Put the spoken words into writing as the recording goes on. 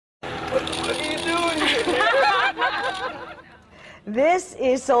This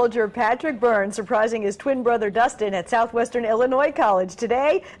is Soldier Patrick Burns surprising his twin brother Dustin at Southwestern Illinois College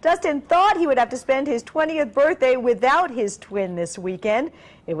today. Dustin thought he would have to spend his 20th birthday without his twin this weekend.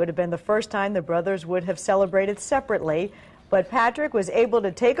 It would have been the first time the brothers would have celebrated separately. But Patrick was able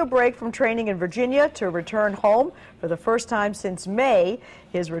to take a break from training in Virginia to return home for the first time since May.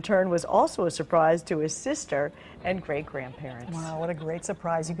 His return was also a surprise to his sister and great-grandparents. Wow, what a great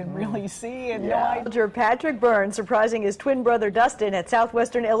surprise. You can really see and Soldier Patrick Burns surprising his twin brother Dustin at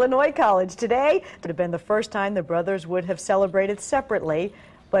Southwestern Illinois College today. It would have been the first time the brothers would have celebrated separately.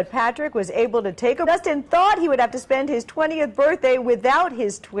 But Patrick was able to take a... Dustin thought he would have to spend his 20th birthday without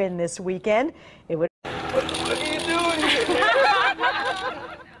his twin this weekend. It would... What are you doing here?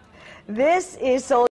 This is Soldier.